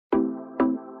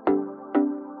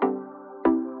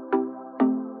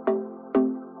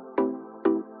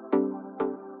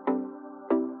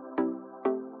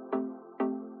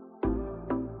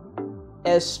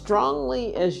as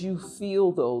strongly as you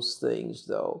feel those things,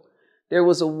 though, there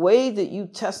was a way that you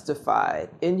testified,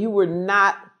 and you were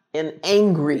not an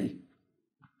angry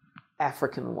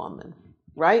African woman,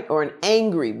 right? Or an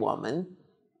angry woman,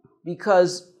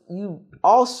 because you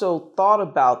also thought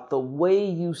about the way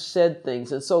you said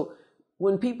things. And so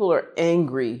when people are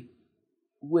angry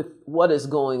with what is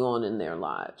going on in their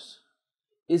lives,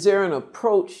 is there an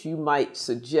approach you might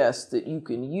suggest that you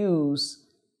can use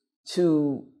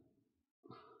to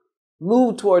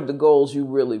move toward the goals you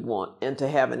really want and to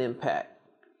have an impact?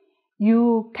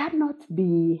 You cannot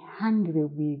be angry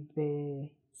with the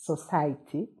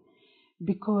society,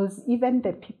 because even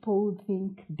the people who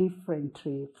think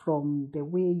differently from the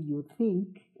way you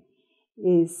think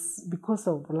is because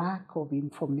of lack of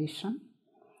information,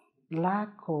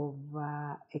 lack of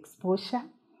exposure,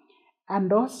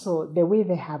 and also the way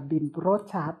they have been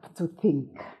brought up to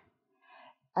think.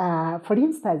 For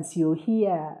instance, you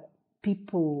hear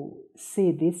people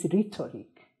say this rhetoric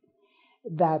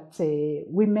that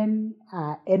women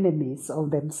are enemies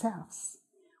of themselves.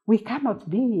 We cannot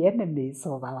be enemies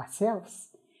of ourselves,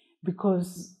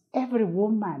 because every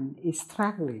woman is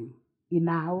struggling in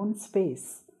her own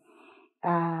space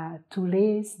to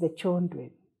raise the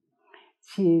children.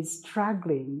 She is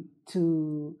struggling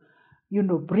to,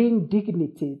 bring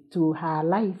dignity to her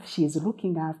life. She is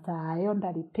looking after her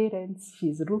elderly parents. She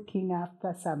is looking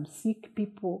after some sick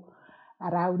people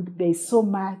around. There is so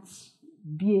much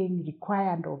being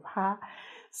required of her.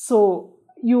 So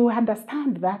you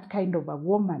understand that kind of a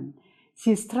woman.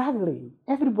 She's struggling.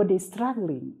 Everybody is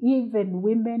struggling. Even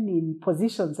women in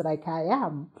positions like I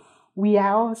am, we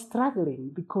are all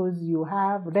struggling, because you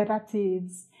have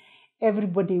relatives,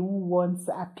 everybody who wants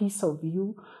a piece of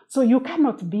you. So you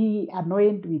cannot be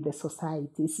annoyed with the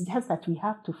society. It's just that we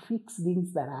have to fix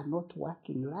things that are not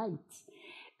working right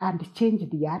and change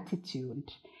the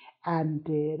attitude, and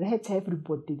let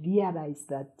everybody realize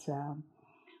that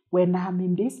when I'm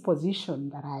in this position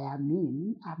that I am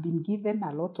in, I've been given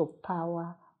a lot of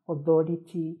power,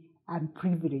 authority, and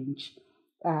privilege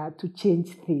to change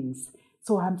things.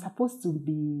 So I'm supposed to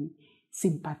be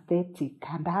sympathetic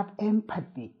and have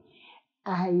empathy.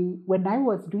 When I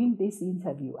was doing this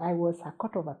interview, I was a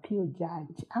Court of Appeal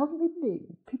judge. How many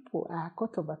people are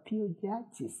Court of Appeal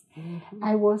judges? Mm-hmm.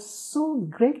 I was so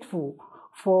grateful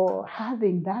for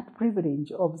having that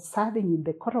privilege of serving in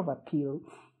the Court of Appeal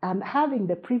and having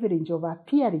the privilege of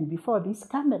appearing before these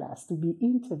cameras to be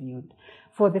interviewed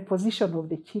for the position of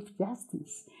the Chief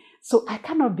Justice. So I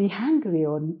cannot be angry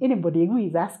on anybody who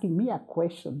is asking me a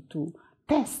question to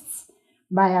test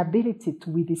my ability to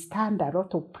withstand a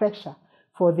lot of pressure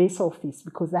for this office,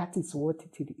 because that is what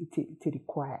it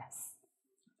requires.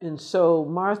 And so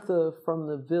Martha from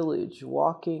the village,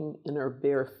 walking in her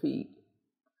bare feet,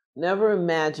 never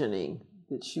imagining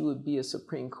that she would be a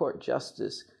Supreme Court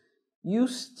justice, you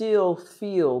still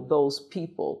feel those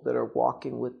people that are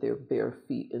walking with their bare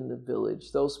feet in the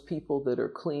village, those people that are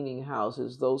cleaning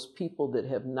houses, those people that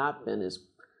have not been as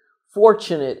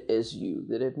fortunate as you,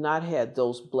 that have not had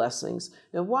those blessings.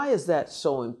 And why is that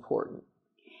so important?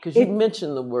 Because you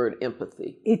mentioned the word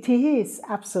empathy. It is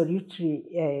absolutely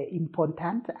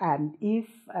important. And if,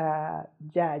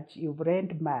 Judge, you've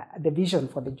read the vision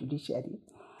for the judiciary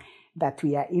that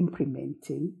we are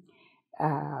implementing,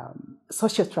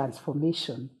 social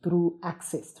transformation through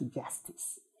access to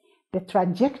justice. The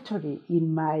trajectory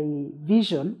in my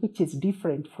vision, which is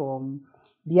different from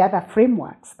the other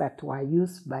frameworks that were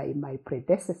used by my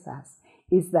predecessors,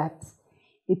 is that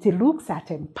it looks at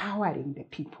empowering the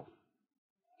people.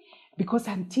 Because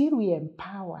until we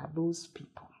empower those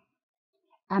people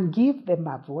and give them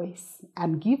a voice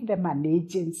and give them an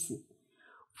agency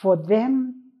for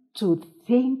them to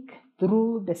think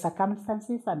through the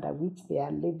circumstances under which they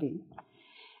are living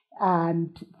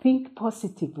and think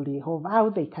positively of how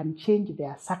they can change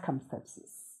their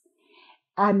circumstances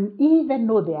and even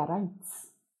know their rights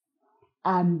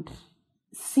and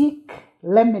seek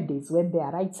remedies when their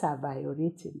rights are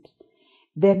violated,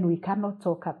 then we cannot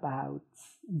talk about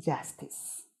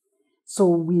justice. So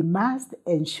we must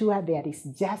ensure there is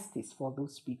justice for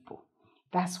those people.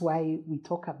 That's why we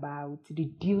talk about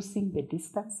reducing the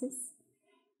distances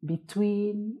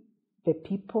between the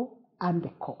people and the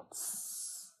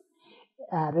courts,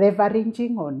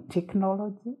 leveraging on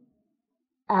technology.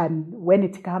 And when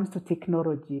it comes to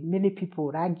technology, many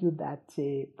people argue that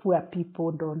poor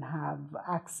people don't have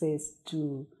access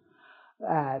to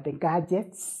the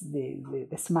gadgets, the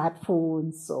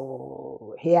smartphones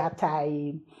or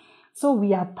airtime. So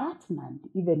we are partnered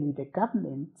even with the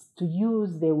government to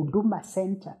use the Huduma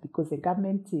Center, because the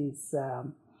government is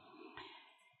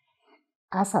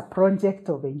as a project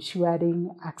of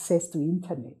ensuring access to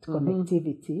internet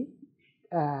connectivity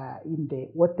in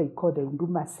what they call the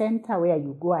Huduma Center, where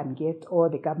you go and get all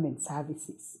the government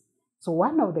services. So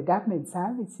one of the government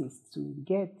services to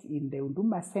get in the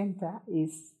Huduma Center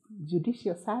is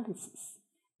judicial services.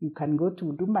 You can go to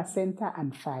Huduma Center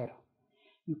and file.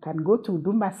 You can go to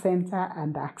Huduma Center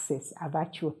and access a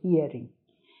virtual hearing,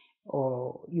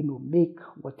 or make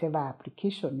whatever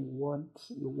application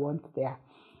you want there.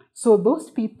 So those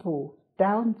people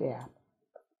down there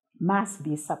must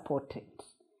be supported,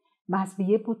 must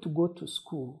be able to go to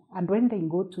school. And when they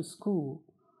go to school,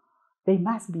 they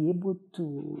must be able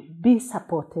to be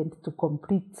supported to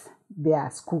complete their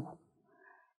school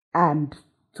and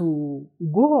to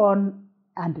go on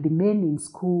and remain in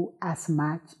school as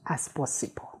much as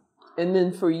possible. And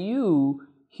then for you,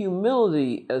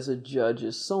 humility as a judge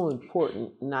is so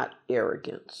important, not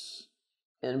arrogance.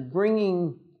 And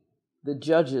bringing the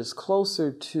judges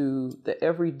closer to the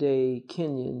everyday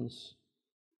Kenyans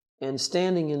and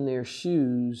standing in their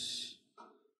shoes,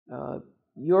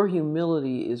 your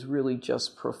humility is really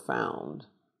just profound.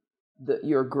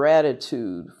 Your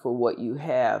gratitude for what you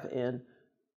have. And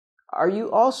are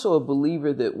you also a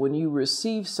believer that when you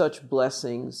receive such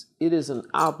blessings, it is an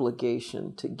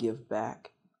obligation to give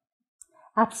back?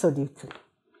 Absolutely.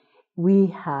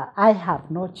 I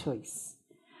have no choice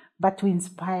but to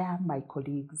inspire my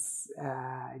colleagues,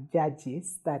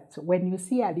 judges, that when you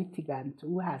see a litigant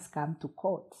who has come to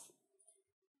court,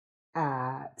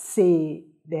 say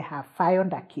they have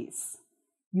filed a case,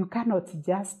 you cannot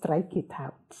just strike it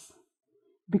out,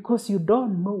 because you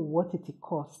don't know what it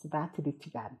costs that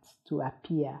litigant to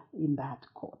appear in that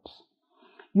court.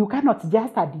 You cannot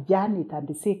just adjourn it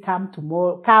and say, come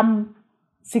tomorrow, come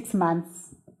 6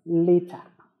 months later,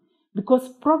 because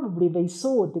probably they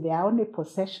sold their only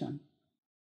possession,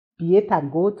 be it a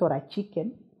goat or a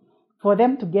chicken, for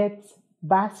them to get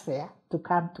bus fare to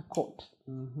come to court.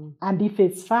 Mm-hmm. And if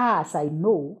it's far, as I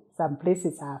know, some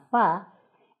places are far,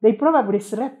 they probably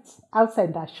slept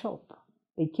outside the shop.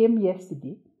 They came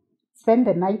yesterday, spent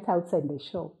the night outside the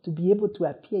shop to be able to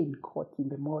appear in court in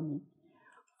the morning.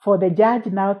 For the judge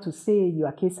now to say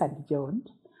your case adjourned,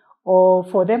 or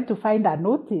for them to find a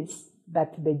notice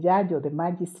that the judge or the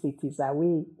magistrate is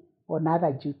away on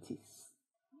other duties.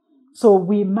 So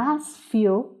we must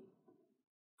feel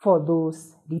for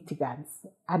those litigants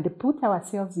and put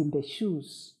ourselves in the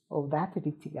shoes of that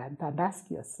litigant and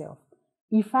ask yourself,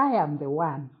 if I am the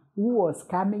one who was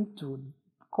coming to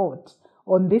court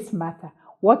on this matter,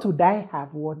 what would I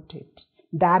have wanted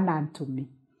done unto me?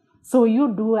 So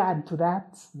you do unto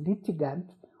that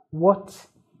litigant what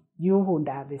you would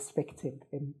have expected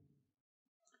them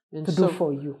to do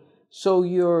for you. So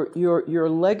your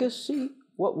legacy,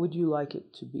 what would you like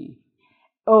it to be?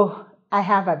 Oh, I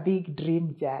have a big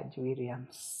dream, Judge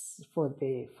Williams, for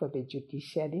the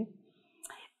judiciary.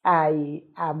 I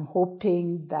am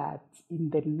hoping that in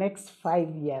the next 5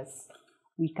 years,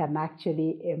 we can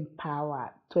actually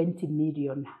empower 20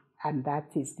 million, and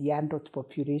that is the adult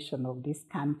population of this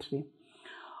country,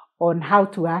 on how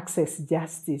to access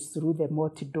justice through the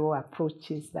multi-door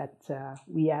approaches that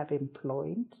we have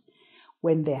employed.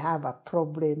 When they have a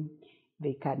problem,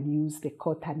 they can use the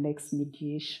court-annex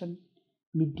mediation,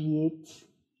 mediate,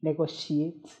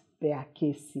 negotiate their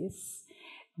cases.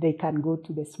 They can go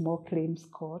to the small claims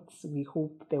courts. We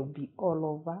hope they'll be all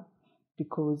over,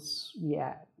 because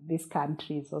this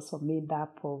country is also made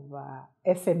up of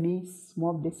SMEs,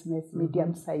 small business,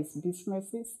 medium-sized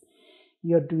businesses.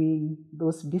 You're doing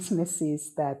those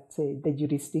businesses that the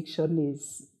jurisdiction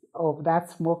is of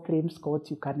that small claims court.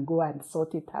 You can go and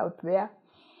sort it out there.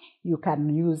 You can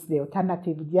use the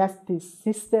alternative justice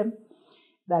system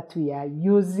that we are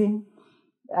using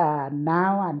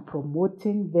now and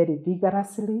promoting very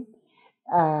vigorously.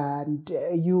 And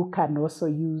you can also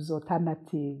use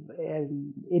alternative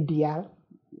ADL,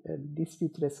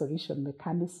 dispute resolution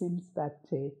mechanisms that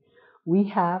we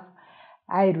have.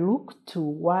 I look to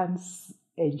once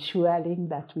ensuring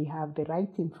that we have the right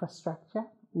infrastructure.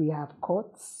 We have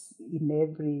courts in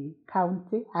every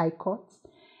county, high courts,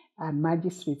 and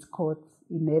magistrates courts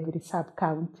in every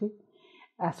sub-county,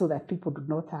 so that people do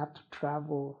not have to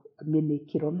travel many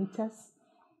kilometers.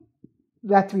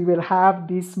 That we will have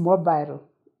these virtual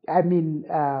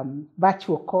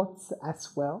courts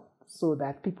as well, so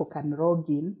that people can log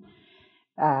in,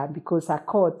 because a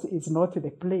court is not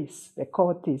the place. The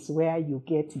court is where you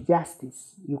get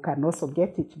justice. You can also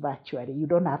get it virtually. You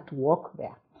don't have to walk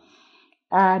there.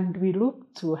 And we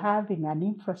look to having an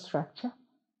infrastructure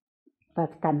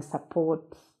that can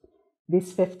support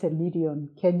these 50 million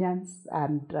Kenyans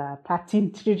and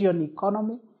 13 trillion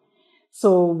economy,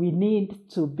 So we need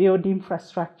to build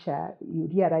infrastructure. You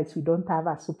realize we don't have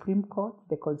a Supreme Court.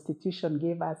 The Constitution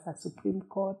gave us a Supreme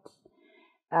Court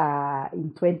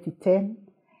in 2010,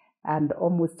 and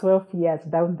almost 12 years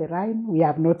down the line, we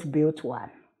have not built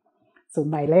one. So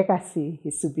my legacy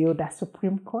is to build a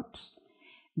Supreme Court,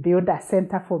 build a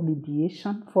center for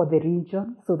mediation for the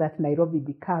region so that Nairobi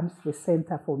becomes the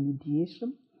center for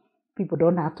mediation. People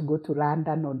don't have to go to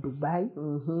London or Dubai.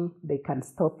 They can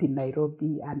stop in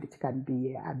Nairobi, and it can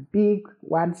be a big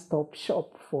one-stop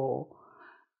shop for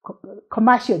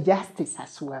commercial justice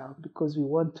as well, because we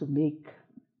want to make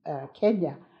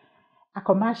Kenya a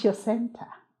commercial center,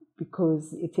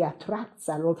 because it attracts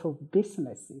a lot of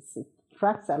businesses. It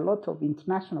attracts a lot of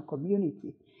international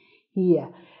community here.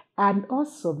 And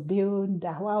also build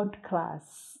a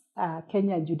world-class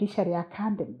Kenya Judiciary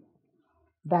Academy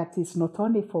that is not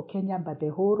only for Kenya, but the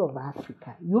whole of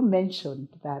Africa. You mentioned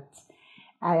that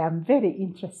I am very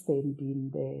interested in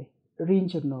the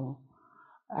regional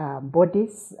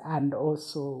bodies and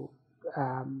also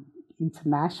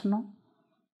international.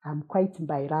 I'm quite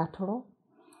bilateral.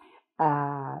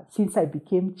 Since I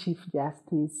became Chief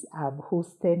Justice, I've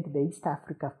hosted the East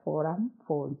Africa Forum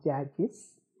for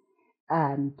Judges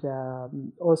and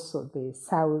also the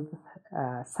South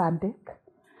SADC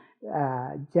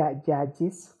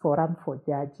Judges, Forum for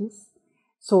Judges.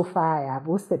 So far, I have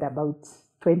hosted about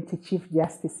 20 Chief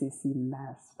Justices in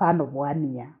a span of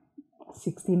 1 year,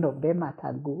 16 of them at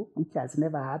a go, which has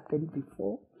never happened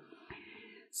before.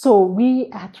 So we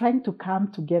are trying to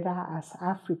come together as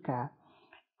Africa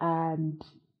and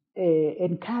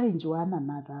encourage one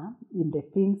another in the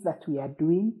things that we are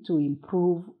doing to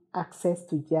improve access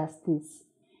to justice,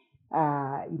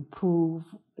 improve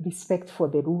respect for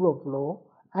the rule of law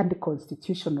and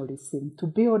constitutionalism, to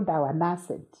build our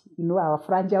nascent, our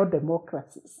fragile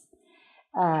democracies,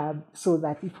 so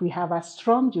that if we have a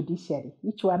strong judiciary,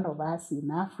 each one of us in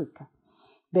Africa,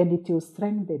 then it will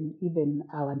strengthen even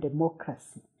our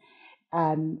democracy.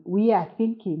 And we are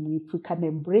thinking if we can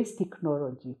embrace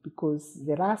technology, because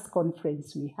the last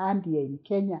conference we had here in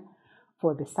Kenya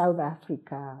for the South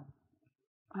Africa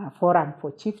Forum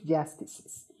for Chief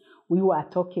Justices, we were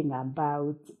talking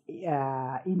about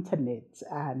internet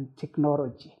and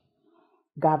technology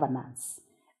governance.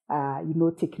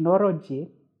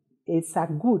 Technology is a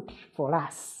good for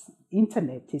us.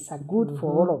 Internet is a good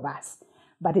for all of us,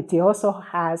 but it also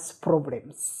has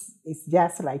problems. It's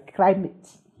just like climate.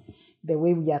 The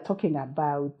way we are talking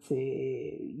about,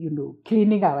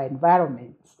 cleaning our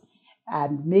environment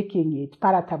and making it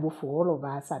palatable for all of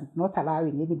us and not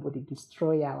allowing anybody to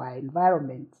destroy our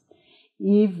environment.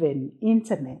 Even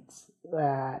internet,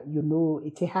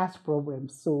 it has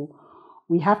problems. So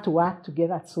we have to work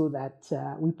together so that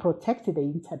we protect the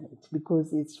internet,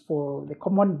 because it's for the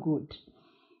common good.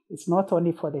 It's not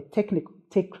only for the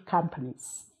tech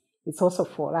companies, it's also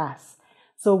for us.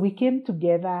 So we came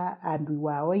together and we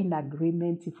were all in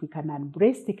agreement if we can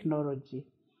embrace technology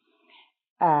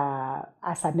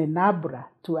as an enabler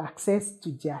to access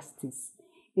to justice,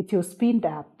 it will speed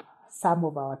up some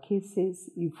of our cases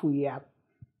if we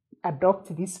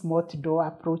adopt these multi-door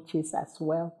approaches as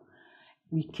well.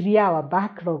 We clear our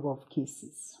backlog of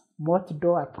cases.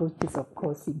 Multi-door approaches, of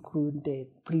course, include the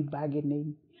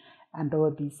pre-bargaining and all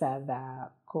these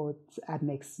other court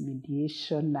annex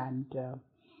mediation and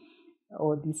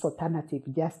all these alternative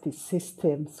justice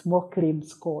systems, small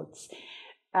claims courts.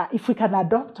 If we can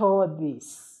adopt all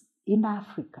this in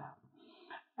Africa,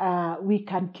 we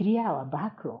can clear our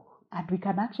backlog and we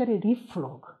can actually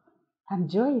reflog and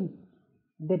join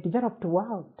the developed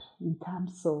world in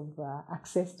terms of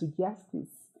access to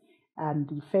justice and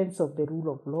defense of the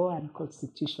rule of law and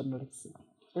constitutionalism.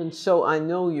 And so I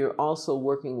know you're also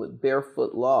working with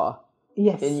Barefoot Law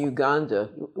in Uganda.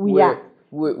 We are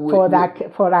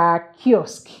for our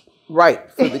kiosk.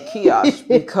 Right, for the kiosk,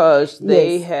 because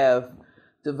they have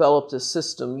developed a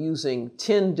system using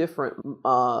 10 different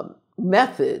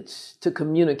methods to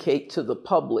communicate to the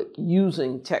public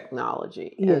using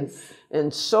technology.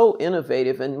 And so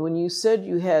innovative. And when you said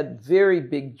you had very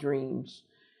big dreams,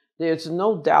 there's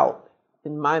no doubt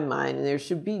in my mind, and there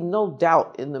should be no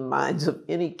doubt in the minds of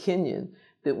any Kenyan,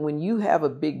 that when you have a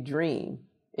big dream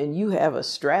and you have a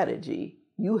strategy,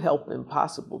 you help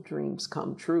impossible dreams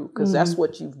come true, because that's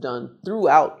what you've done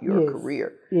throughout your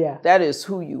career. That is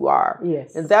who you are.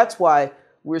 And that's why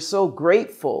we're so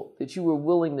grateful that you were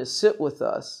willing to sit with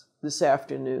us this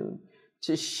afternoon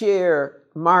to share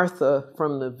Martha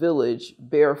from the village,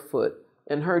 Barefoot,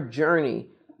 and her journey,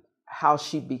 how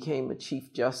she became a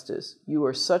Chief Justice. You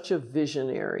are such a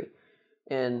visionary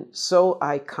and so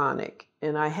iconic.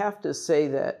 And I have to say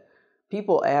that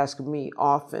people ask me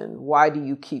often, why do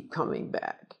you keep coming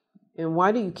back? And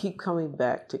why do you keep coming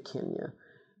back to Kenya?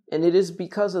 And it is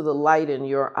because of the light in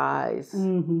your eyes.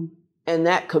 Mm-hmm. And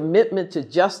that commitment to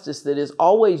justice that has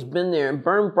always been there and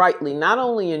burned brightly, not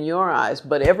only in your eyes,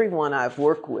 but everyone I've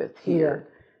worked with here.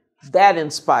 Yeah. That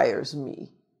inspires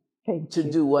me to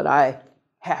do what I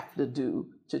have to do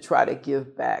to try to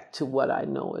give back to what I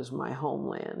know is my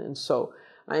homeland. And so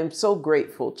I am so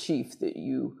grateful, Chief, that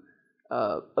you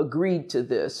agreed to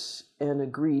this and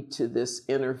agreed to this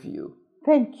interview.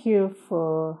 Thank you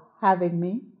for having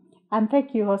me. And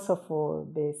thank you also for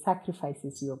the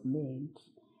sacrifices you have made.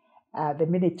 The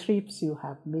many trips you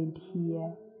have made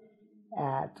here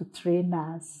to train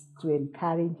us, to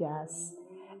encourage us.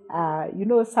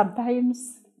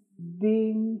 Sometimes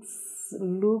things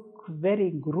look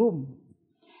very grim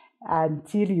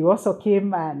until you also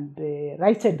came and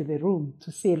righted the room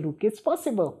to say, look, it's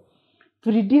possible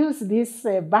to reduce this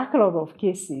backlog of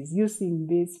cases using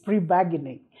this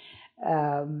pre-bargaining,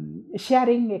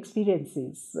 sharing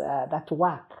experiences that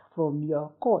work from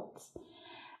your courts.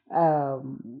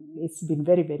 It's been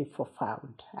very, very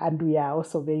profound. And we are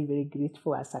also very, very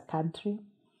grateful as a country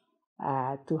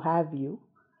to have you.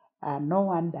 No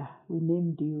wonder we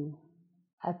named you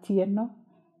Atieno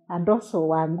and also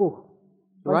Wangu.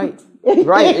 Right,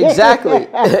 right, exactly,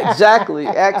 exactly.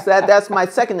 That's my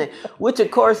second name, which of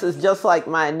course is just like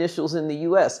my initials in the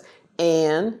U.S.,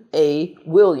 Ann A.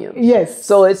 Williams. Yes.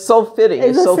 So it's so fitting,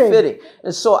 it's so same. fitting.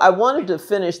 And so I wanted to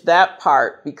finish that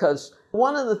part because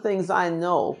one of the things I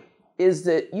know is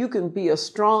that you can be a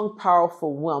strong,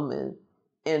 powerful woman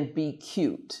and be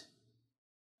cute.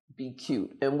 Be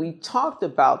cute. And we talked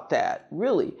about that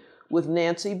really with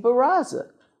Nancy Barraza,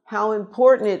 how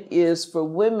important it is for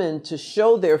women to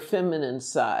show their feminine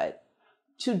side,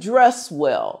 to dress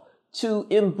well, to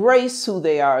embrace who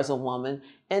they are as a woman,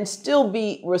 and still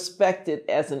be respected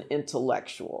as an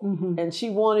intellectual. Mm-hmm. And she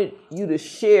wanted you to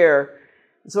share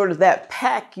sort of that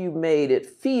pact you made at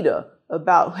FIDA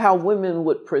about how women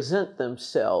would present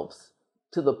themselves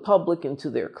to the public and to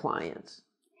their clients.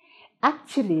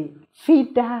 Actually,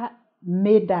 FIDA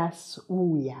made us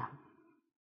who we are.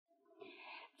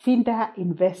 FIDA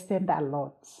invested a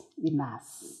lot in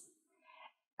us.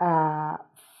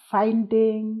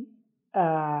 Finding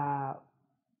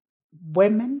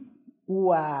women who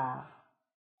are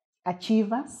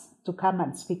achievers to come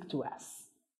and speak to us,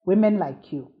 women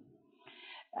like you,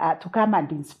 to come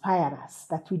and inspire us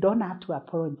that we don't have to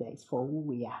apologize for who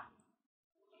we are.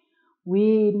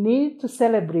 We need to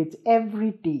celebrate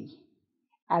every day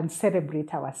and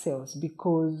celebrate ourselves,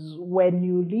 because when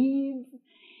you live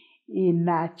in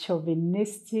a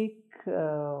chauvinistic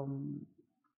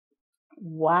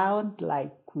world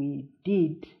like we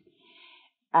did,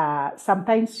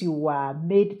 sometimes you are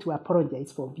made to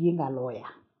apologize for being a lawyer.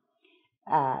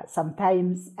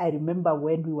 Sometimes I remember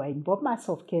when we were in Bomas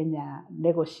of Kenya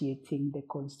negotiating the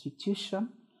constitution,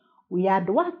 we had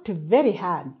worked very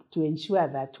hard to ensure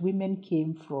that women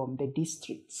came from the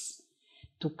districts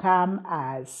to come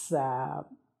as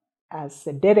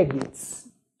delegates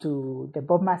to the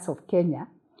Bomas of Kenya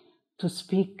to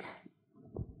speak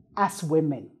as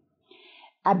women.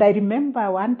 And I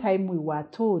remember one time we were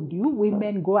told, you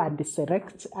women go and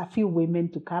select a few women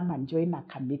to come and join a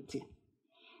committee.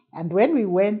 And when we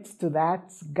went to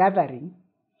that gathering,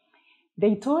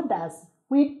 they told us,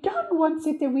 we don't want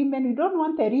city women, we don't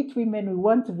want elite women, we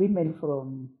want women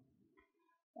from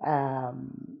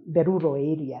the rural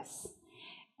areas.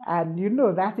 And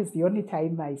that is the only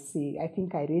time I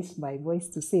think I raised my voice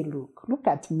to say, look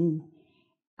at me.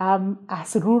 I'm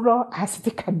as rural as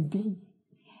it can be.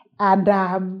 And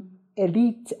I'm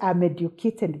elite, I'm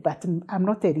educated, but I'm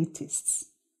not elitist.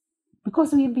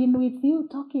 Because we've been with you,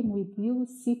 talking with you,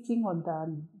 sitting on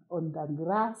the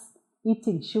grass,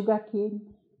 eating sugarcane,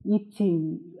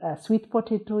 eating sweet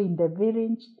potato in the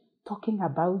village, talking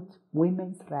about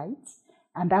women's rights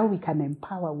and how we can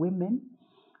empower women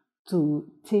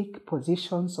to take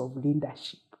positions of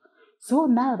leadership. So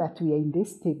now that we are in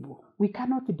this table, we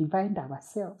cannot divide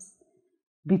ourselves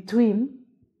between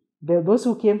those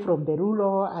who came from the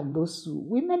rural and those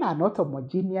women are not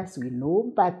homogeneous, we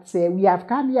know, but we have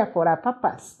come here for a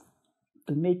purpose,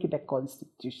 to make the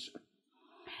constitution.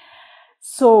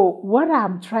 So what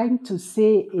I'm trying to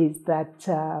say is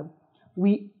that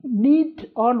we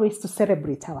need always to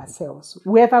celebrate ourselves,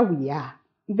 wherever we are,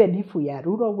 even if we are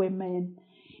rural women,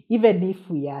 even if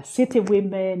we are city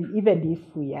women, even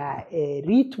if we are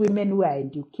elite women who are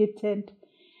educated.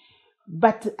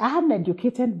 But I'm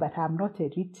educated, but I'm not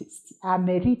elitist. I'm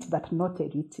elite, but not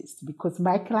elitist, because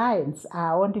my clients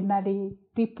are ordinary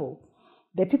people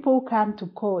The people who come to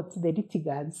court, the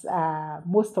litigants,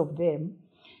 most of them,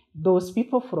 those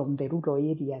people from the rural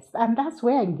areas. And that's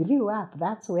where I grew up.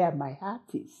 That's where my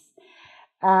heart is.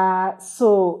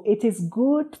 So it is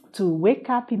good to wake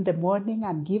up in the morning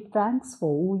and give thanks for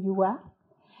who you are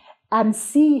and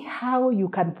see how you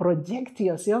can project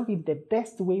yourself in the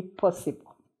best way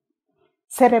possible.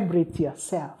 Celebrate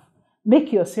yourself.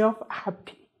 Make yourself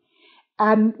happy.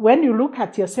 And when you look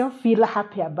at yourself, feel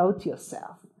happy about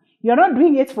yourself. You're not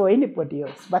doing it for anybody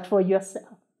else, but for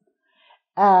yourself.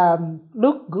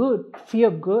 Look good,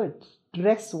 feel good,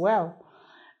 dress well.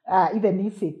 Even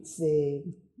if it's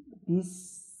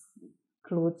these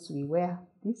clothes we wear,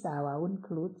 these are our own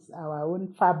clothes, our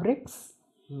own fabrics,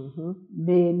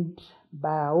 made by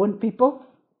our own people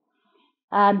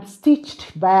and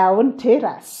stitched by our own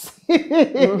tailors.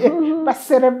 But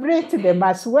celebrate them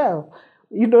as well.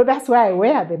 You know, that's why I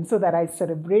wear them, so that I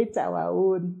celebrate our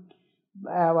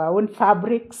own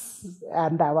fabrics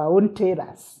and our own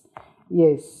tailors.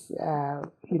 Yes,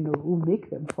 you know, who make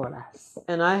them for us.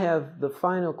 And I have the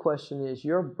final question is,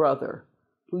 your brother,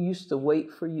 who used to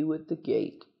wait for you at the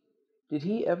gate, did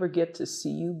he ever get to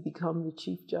see you become the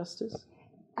Chief Justice?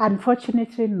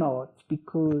 Unfortunately not,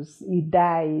 because he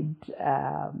died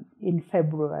in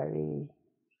February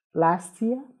last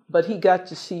year. But he got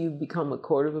to see you become a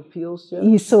Court of Appeals judge?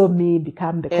 He saw me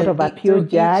become the Court of Appeal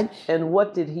judge. And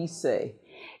what did he say?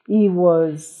 He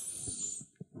was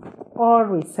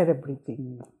always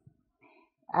celebrating me.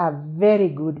 A very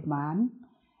good man.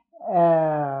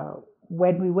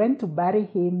 When we went to bury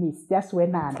him, it's just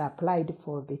when I had applied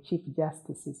for the Chief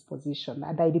Justice's position.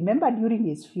 And I remember during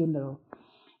his funeral,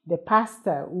 the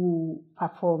pastor who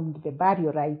performed the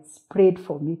burial rites prayed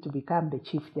for me to become the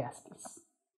Chief Justice,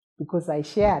 because I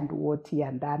shared what he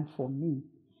had done for me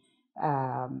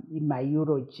in my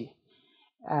eulogy.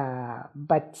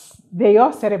 But they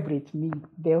all celebrate me.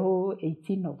 The whole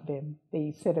 18 of them,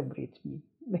 they celebrate me.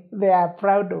 They are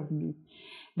proud of me.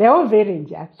 They're all very,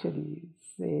 actually.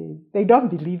 They don't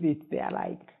believe it. They are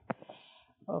like,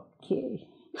 okay.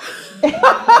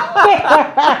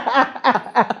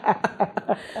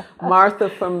 Martha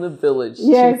from the village.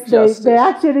 Yes, Chief they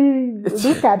actually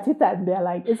look at it and they're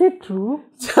like, is it true?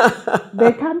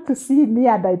 They come to see me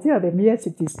and I tell them, yes,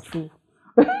 it is true.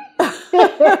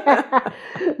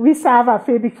 We serve a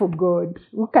faithful God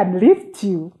who can lift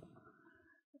you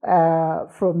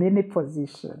from any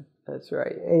position. That's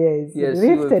right. Yes, he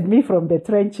lifted me from the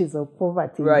trenches of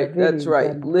poverty. Right, that's right.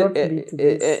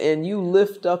 And you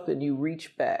lift up and you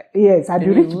reach back. Yes, and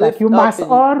you reach back. You must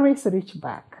always reach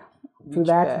back to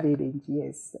that village,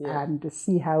 yes, and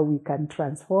see how we can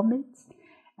transform it,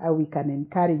 how we can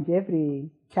encourage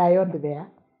every child there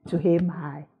to aim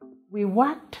high. We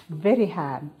worked very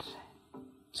hard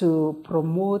to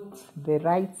promote the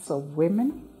rights of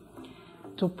women,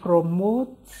 to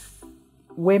promote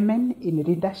women in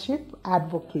leadership,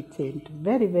 advocated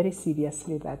very, very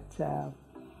seriously that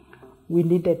we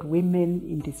needed women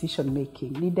in decision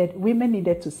making. Women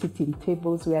needed to sit in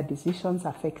tables where decisions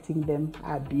affecting them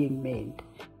are being made.